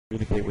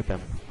communicate with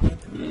them.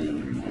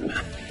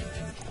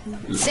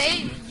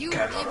 Say you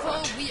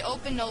evil, we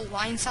open no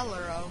wine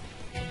cellar. Oh.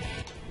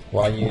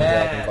 Why are you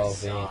Dragon Ball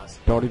Z?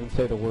 Don't even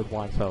say the word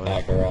wine cellar.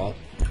 Kakarot.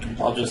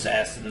 I'll just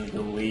ask them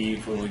to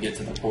leave when we get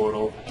to the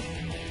portal.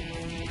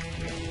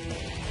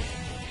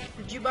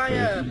 Did you buy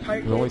a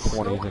pirate? There's only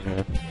 20s in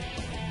here.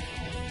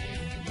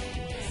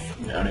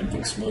 I don't even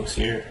think Smoke's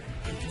here.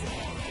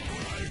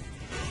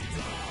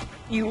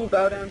 You will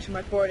bow down to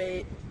my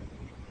 4-8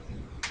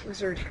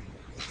 wizard.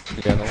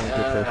 Yeah, the only good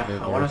person in I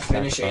here want is to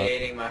finish Kakarot.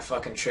 aiding my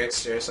fucking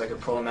trickster so I can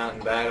pull him out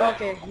in battle.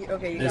 Okay,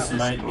 okay, you This got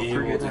might be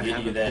able to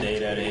get you that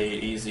 8 out of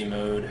 8 easy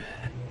mode.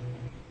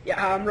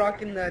 Yeah, I'm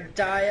rocking the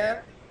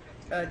Dia,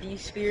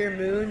 D-Sphere,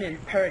 Moon,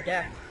 and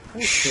Paradeath.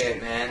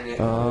 Shit, man.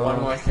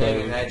 One more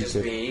thing and that'd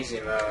just be easy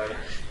mode.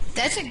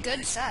 That's a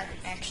good set,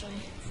 actually.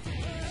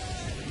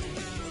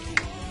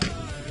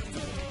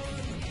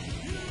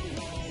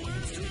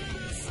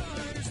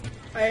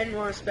 I didn't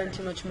want to spend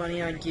too much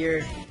money on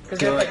gear. Because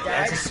Do if it. I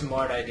That's a died,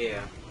 smart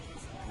idea.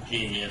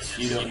 Genius.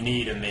 You don't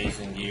need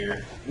amazing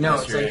gear. No,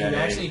 Unless it's you're like you at 8.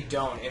 actually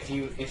don't. If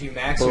you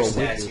max your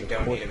stats, you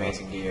don't need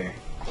amazing gear.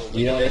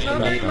 You don't there's not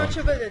even really need much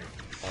of a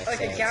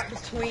gap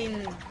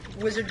between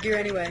wizard gear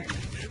anyway.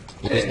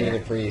 You just need a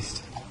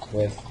priest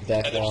with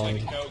Death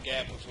Wand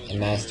and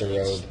Master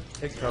Robe.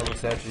 TikTok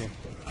looks at you.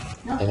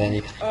 And then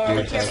you Oh, do I a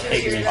can't test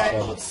believe priest that.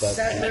 level stuff.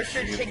 That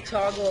nurtured Tig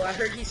Toggle. I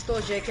heard he stole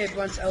JK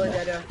once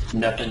Eladetta.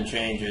 Nothing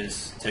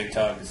changes.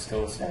 TikTok is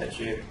still a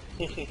statue.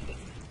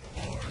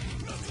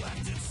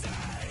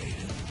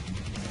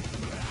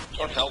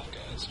 Don't help,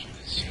 guys.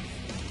 Jeez.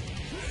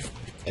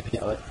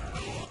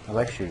 I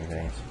like shooting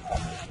things.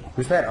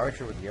 Who's that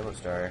archer with the yellow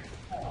star?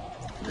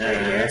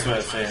 That's what I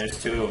was saying.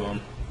 There's 2 of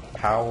them.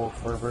 Powell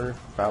Ferber?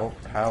 Powell?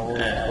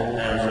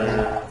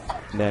 They're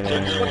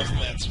closing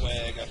that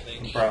swag, I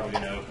think. Probably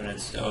gonna open it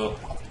still.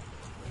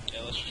 Yeah,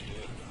 let's just do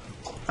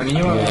it. I mean,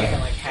 you are making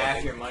like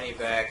half your money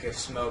back if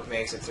Smoke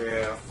makes it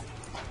through.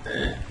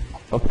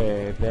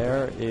 Okay,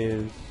 there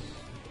is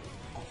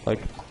like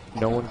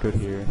no one good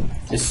here.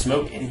 Is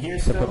Smoke in here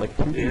Except for still? like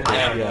 2 people.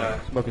 Yeah. Yeah,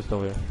 Smoke is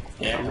still here.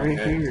 Yeah, I'm right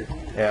okay. here.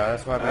 Yeah,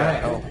 that's why I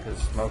Alright. got help, because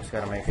Smoke's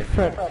gotta make it.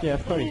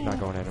 Freddy's not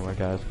going anywhere,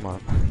 guys. Come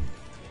on.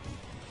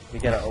 You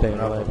gotta Stay open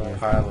up alive with a here.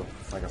 pile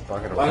of, like a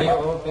bucket of Why you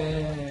water.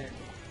 open?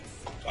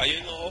 Why you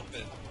in the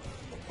open?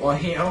 Well,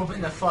 he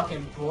opened the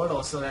fucking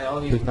portal so that all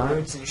these There's not-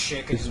 brutes and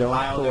shit could there's just no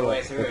pile their way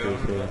actual through.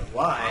 lurkers here.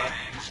 Why?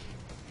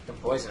 Can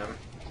poison them.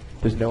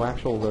 There's no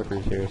actual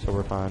lurkers here, so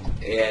we're fine.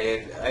 Yeah,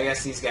 dude, I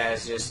guess these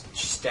guys just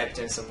stepped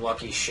in some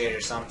lucky shit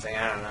or something.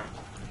 I don't know.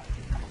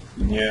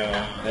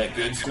 Yeah, that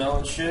good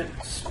smelling shit.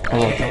 Oh,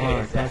 Yeah, come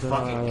on, that guys,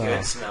 fucking no.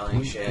 good smelling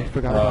We shit.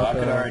 forgot Oh, about I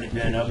could the- already we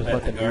been should up just at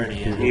let the noobs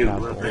Guardian. do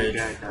the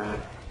castle.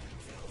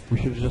 We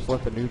should have just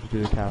let the noobs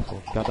do the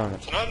castle. God darn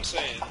it. That's what I'm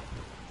saying.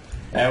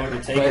 That would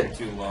have taken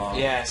too long.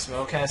 Yeah,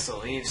 Smoke has to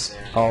leave soon.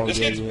 Oh, This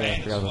yeah, guy's I bad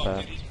as forgot about fuck,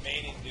 that. dude. He's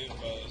maining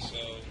Doombo, so...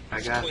 I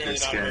he's got clearly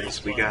this, not very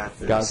guys. We smart. got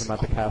this. Guys, I'm at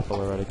the castle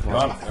already. Come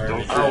Well, on. I'm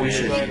already Oh, we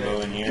should getting go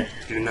Doombo in here.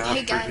 Do not Hey,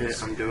 forget,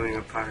 guys. I'm doing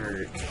a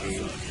pirate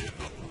cave.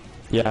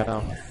 Yeah, I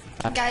know.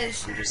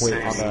 Guys, I'm just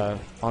Wait, saying.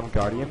 on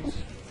Guardians?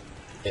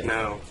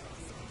 No.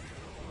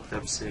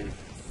 Dubsy.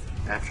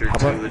 After How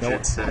Too about Legit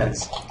no?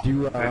 says, Do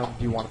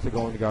you want us to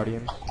go into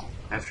Guardians?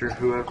 after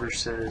whoever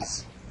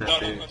says that No,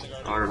 they don't go to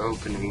the are Guardians.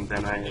 opening,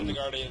 then I Stay at the am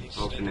Guardians.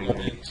 Stay at the opening.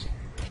 Guardians.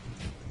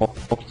 Oh,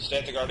 Stay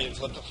at the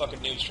Guardians. Let the fucking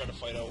noobs try to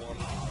fight 01.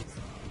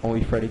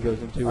 only Freddy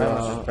goes into I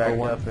was just backed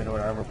 01. up into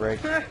an armor break.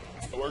 It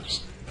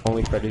works.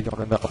 Only Freddy's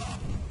going in the.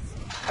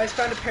 I just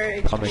found a pair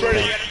of I'll HP. make Freddy,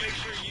 sense. you gotta make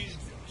sure you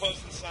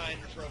post the sign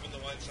for open the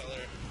wine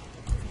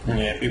cellar.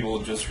 Yeah, people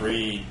will just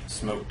read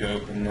Smoke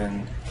Dope and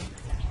then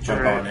jump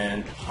Alright. on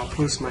in. I'll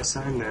post my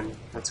sign then.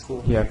 That's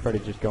cool. Yeah, Freddy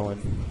just going.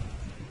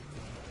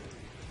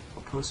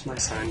 I'll post my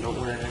sign. Don't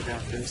worry, I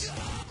got this.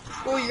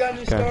 Oh, you got a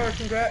new star.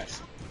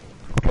 Congrats.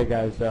 Okay,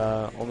 guys.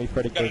 Only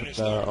Freddy Got a goes new into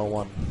star.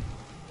 01.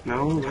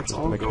 No, let's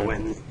all Make go sure.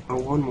 in. Oh,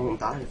 one won't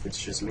die if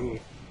it's just me.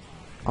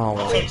 Oh, That's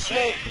well. what I'm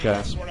saying.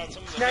 Okay. Sort out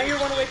some of the Now you're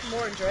one away from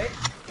orange, right?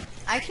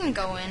 I can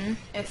go in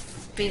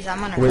because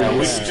I'm on a Wait, No, we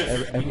yeah, should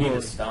just- we need to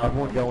everyone, stop.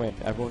 everyone go in.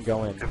 Everyone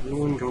go in.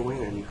 Everyone go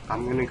in.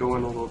 I'm gonna go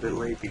in a little bit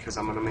late because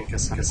I'm gonna make a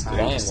sign Wine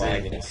to wagon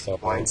say is so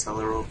wine hard.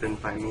 cellar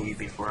opened by me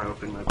before I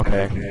open my Okay.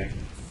 bag.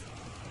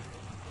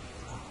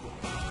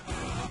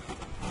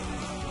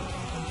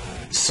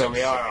 So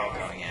we are all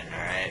going in,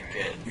 alright?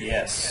 Good.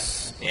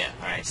 Yes. Yeah,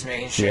 alright, just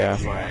making sure Yeah.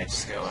 before I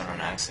just go in on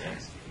accident.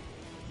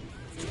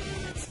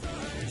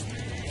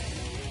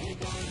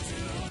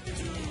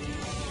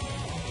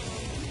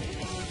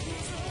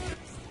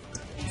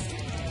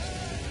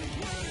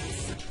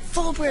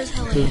 full bears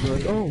hell So yeah. they're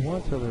like, oh,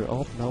 one cellar.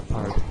 Oh, no,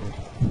 pirates.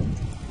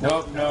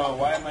 Nope, no.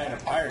 Why am I in a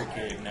pirate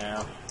cave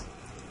now?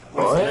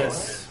 What's What?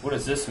 this? What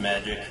is this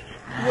magic?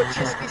 What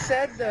Chispy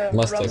said, the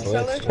Must rum have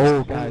cellar. glitched.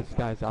 Oh,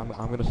 guys, I'm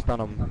gonna stun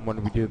them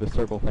when we do the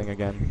circle thing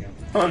again.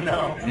 Oh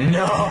no!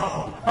 No!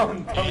 Oh,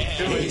 don't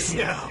do Please,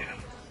 it! no!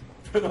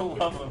 For the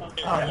love of Oh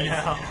Christ!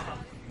 no!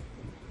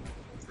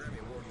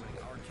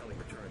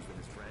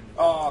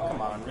 Oh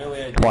come on,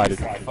 really? I Why did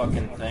did this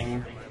fucking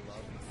thing.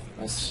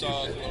 That's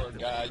Saw stupid. Lord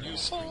Gei, you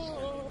saw.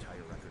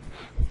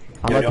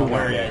 I'm Yo, not don't doing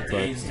worry, I that, but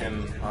dazed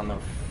him on the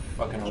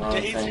fucking wrong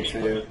Dazed thing me.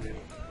 too.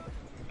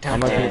 I'm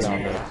not doing Daze that.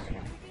 me.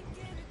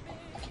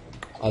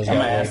 I was I'm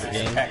gonna gonna ask break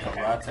this again.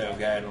 Kakarato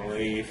guy to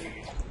leave.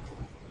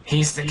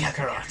 He's the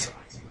Kakarot.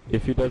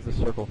 If he does the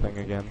circle thing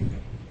again.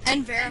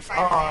 And verify.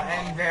 Oh,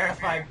 and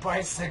verify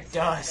bites the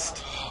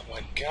dust. Oh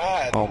my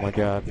god. Oh my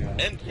god.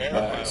 And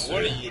verify.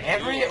 What are you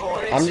Every doing?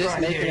 oryx I'm just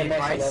right making here a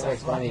bunch of bites level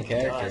the 20 fucking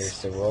characters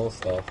dust. to roll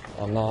stuff.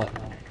 I'm not.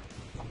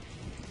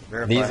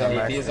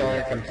 Verify These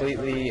are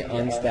completely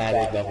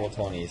unstatted level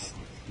 20s.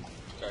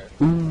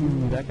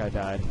 Ooh, that guy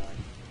died.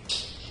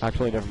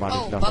 Actually, never mind.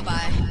 Oh, He's nothing.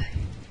 bye-bye.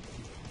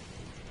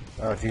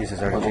 Oh Jesus,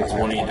 our Level Jesus.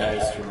 20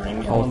 dice to ring I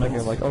was elements.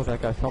 thinking like, oh,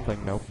 that guy's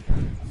something. Nope.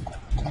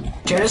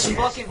 Can this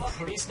fucking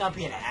priest not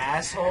be an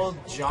asshole?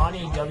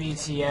 Johnny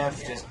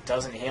WTF just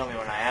doesn't heal me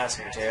when I ask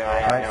him to. I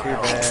I have see no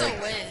help. It's a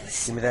that.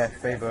 whiz. Give me that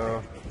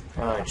Fabo.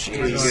 Oh Are you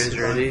Jesus. guys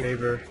ready?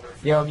 Favor.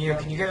 Yo, Mew,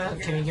 can you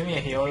give me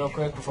a heal real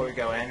quick before we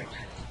go in? You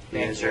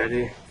Thank guys you.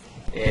 ready?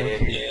 Yeah,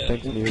 dude.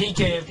 Thank you.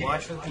 PK,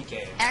 watch for the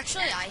PK.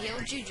 Actually, I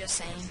healed you, just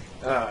saying.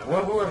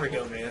 Well, whoever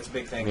healed me, that's a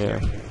big thing. Yeah.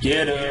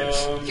 Get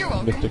him! You're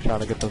welcome. Mister trying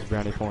to get those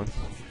brownie points.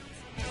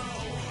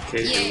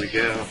 Okay, here we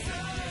go.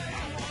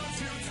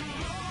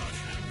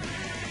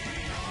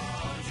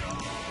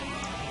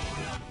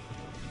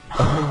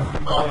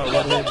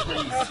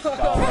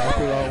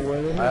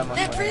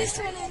 That priest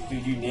went in.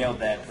 Dude, you nailed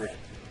that. For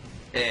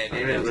Yeah,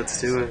 dude. Alright,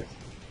 let's do it.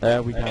 Yeah,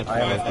 we got I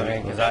am it.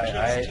 playing because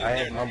I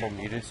had Mumble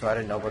muted, so I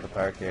didn't know about the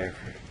power cave.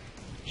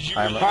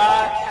 I'm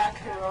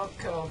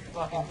Kakaroko,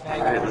 fucking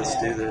Alright, faggot. let's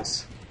do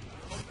this.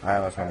 I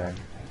was wondering.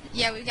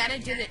 Yeah, we gotta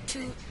do it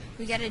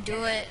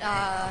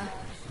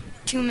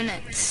 2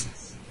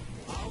 minutes.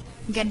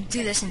 We gotta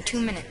do this in 2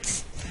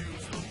 minutes.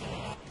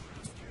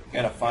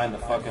 gotta find the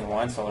fucking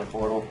wine cellar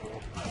portal.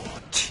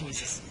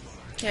 Jesus.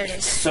 There it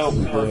is. So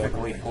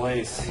perfectly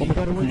placed. Oh my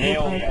God, I went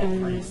Nailed so that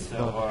fast. priest so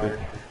Oh, hard.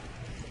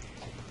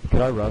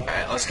 Could I rush?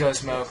 Alright, let's go,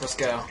 Smoke, let's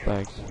go.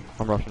 Thanks.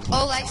 I'm rushing.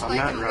 Oh, like, I'm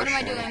not what am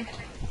I rushing. doing?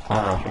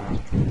 I'm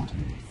rushing.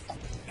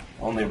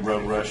 Only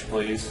road rush,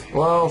 please.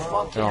 Whoa,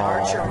 fucking Aw.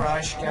 Archer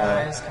Rush,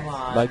 guys, come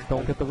on. Knights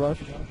don't get the rush?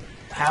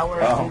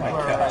 Power Oh my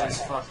Uber god.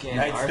 is fucking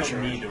Knights Archer.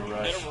 don't need to Let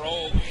rush. him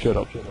roll. Shut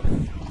up.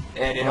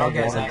 Yeah, dude, Oh, I'll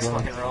get his one axe as well.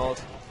 fucking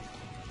rolled.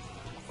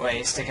 Wait,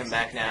 he's sticking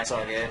back now, it's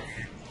all good.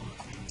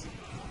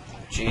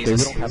 Okay, we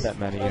Jesus. don't have that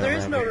many. Oh, there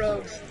is no Randy.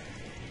 rogues.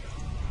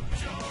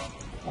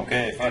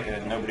 Okay, fuck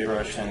it. Nobody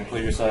rush in.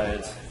 Clear your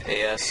sides.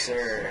 Yes,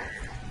 sir.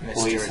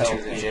 Please Mr. help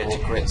Too legit to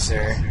people. quit,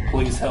 sir.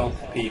 Please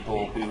help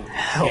people who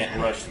can't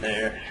rush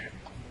there.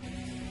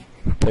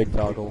 Big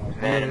toggle.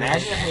 Man,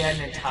 imagine if we had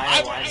an I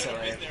entire would wine have cellar.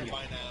 been there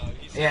by now.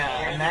 He's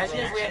Yeah, imagine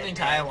if we had an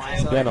entire wine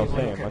cellar. Yeah, no, people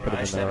same. could I could've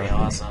rush, been that'd there.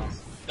 be awesome.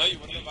 No, you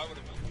wouldn't have. I would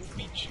have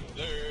beat you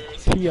there.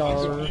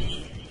 PR.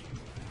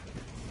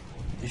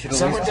 You should at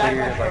Someone least died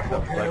clear by like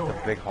purple the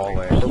big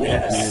hallway.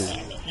 Yes.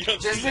 You don't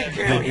Just see the that.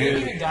 goo. He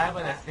didn't even die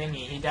by the thingy.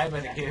 He died by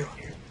the goo.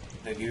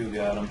 The goo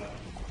got him.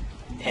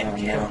 And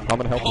goo. I'm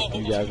gonna help Oh,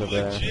 you guys over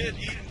there. legit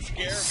eating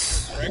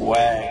scarabs for breakfast.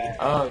 Swag.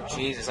 Oh,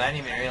 Jesus, I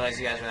didn't even realize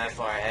you guys were that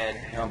far ahead.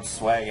 I'm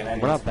swagging. I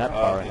We're not that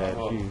far oh, ahead,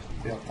 oh, jeez.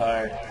 feel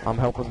tired. I'm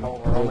helping.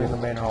 We're only in the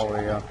main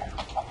hallway, yeah.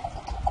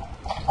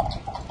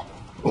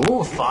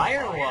 Ooh,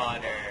 fire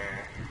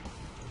water.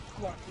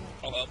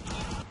 Hold up.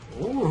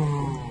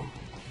 Ooh.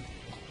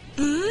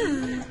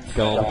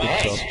 Go.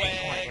 Hey. Good stuff.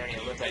 Swag,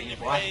 You look like you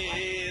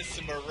place.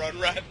 I'ma run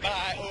right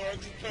by orcs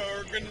and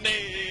throw a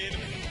grenade.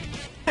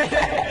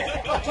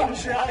 Fucking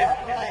drive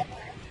by.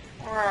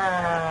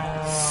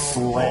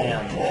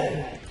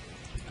 Slam.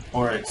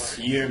 Oryx,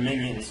 your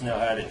minions know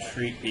how to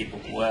treat people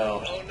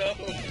well. Oh no.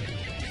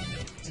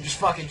 Just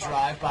fucking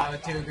drive by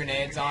with 2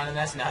 grenades on and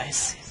that's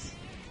nice.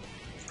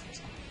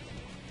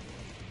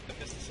 I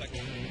missed a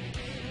second.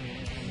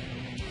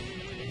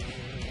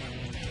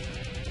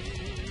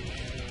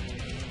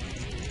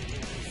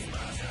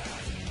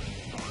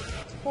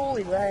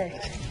 Holy lag.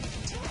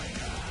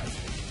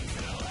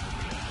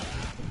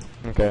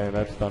 Okay,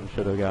 that's done.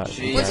 Should have got.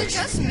 Jeez. Was it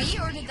just me,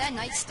 or did that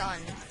knight stun?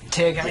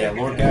 Tig, how Yeah,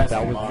 many, Lord Gei's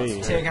That a was monster.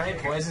 me. Tig, how many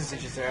poisons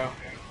did you throw?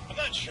 I'm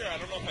not sure. I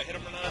don't know if I hit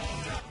him or not.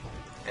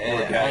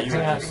 Lord Yeah, Gei, you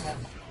were just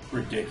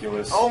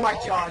ridiculous. Oh my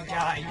god,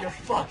 guy, you're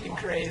fucking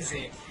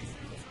crazy.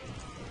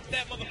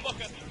 That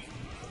motherfucker.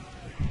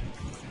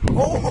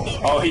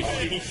 Oh, Oh,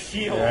 he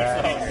shields.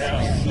 Yeah,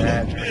 Oh, no.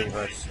 that pretty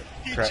much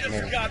He trapped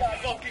just me. got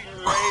fucking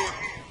raped.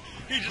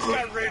 He just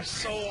got raped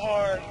so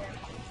hard.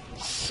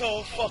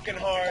 So fucking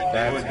hard.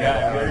 That Lord Gei,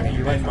 where have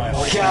you been my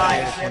whole God,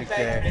 Yeah, get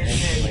that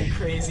in, you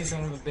crazy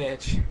son of a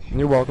bitch.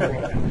 You're welcome.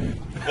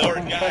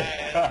 Lord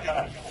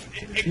Gei.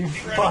 You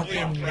Incredibly fucking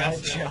nut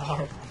impressive.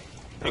 job.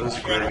 That was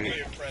Incredibly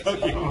great.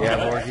 impressive. Yeah,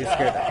 Lord, you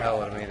scared the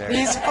hell out of me there.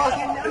 He's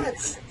fucking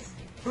nuts.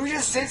 Who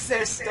just sits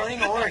there stunning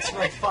orcs for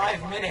like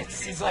 5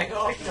 minutes? He's like,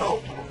 oh,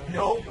 nope,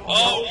 nope,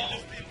 Oh,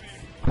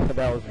 nope.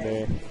 That was me.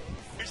 you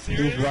Who's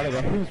serious?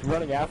 running? Who's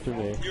running after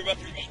me? You're about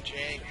to be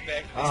janked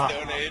back to Ah.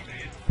 Stone Age.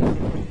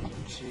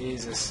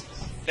 Jesus.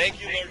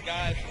 Thank you, Lord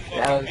God, for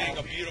That fucking was- being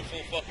a beautiful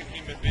fucking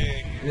human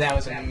being. That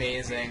was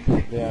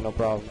amazing. Yeah, no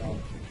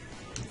problem.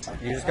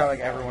 You just got like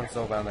everyone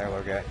so down there,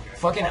 Lord Gei.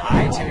 Fucking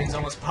iTunes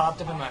almost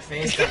popped up in my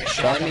face like a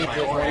shot That in means my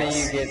that when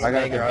oryx. you get I got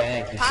Mega drop.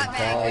 Bank, you should Hot bag, what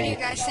do probably... you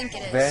guys think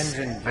it is?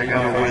 Vengeance. I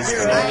got a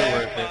wisdom.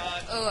 Worth it.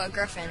 Oh, a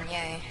griffin,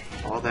 yay.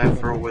 All that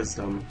for a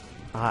wisdom.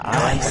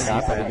 I like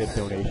got pretty good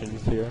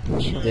donations here.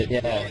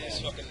 Yeah. These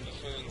fucking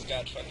buffoons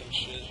got fucking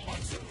shit.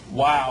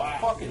 Wow,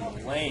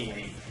 fucking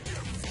lame.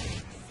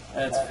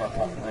 That's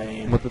fucking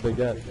lame. What did they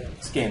get?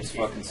 This game's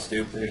fucking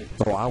stupid.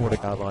 Oh, I would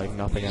have got like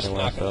nothing He's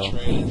anyway, not gonna so.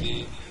 trade, is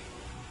he?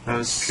 That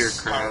was pure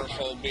crap.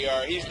 Powerful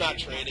BR. He's not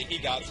trading. He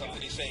got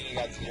something. He's saying he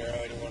got 0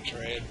 and he won't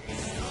trade.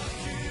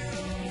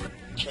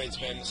 Trade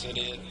spam this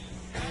idiot.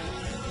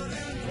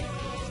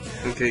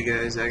 Okay,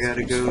 guys, I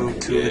gotta go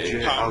to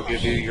legit. I'll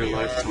give you your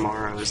life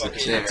tomorrow. Is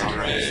that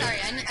alright? Sorry,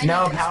 I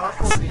No, need to-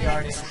 powerful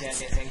VR doesn't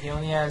get anything. He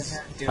only has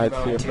I'd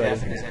Dumbo see and if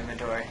 2F I- in his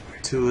inventory.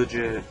 Too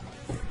legit.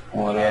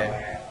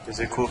 Yeah. Is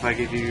it cool if I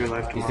give you your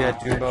life He's tomorrow?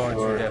 got Dumbo and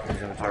 2 Def in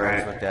his inventory.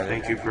 Alright, Looked at it.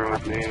 thank you for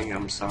opening.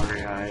 I'm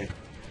sorry I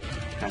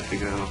have to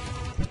go.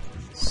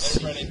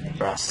 That's ready.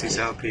 Peace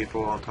out,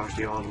 people. I'll talk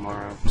to you all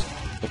tomorrow.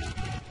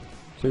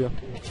 See ya.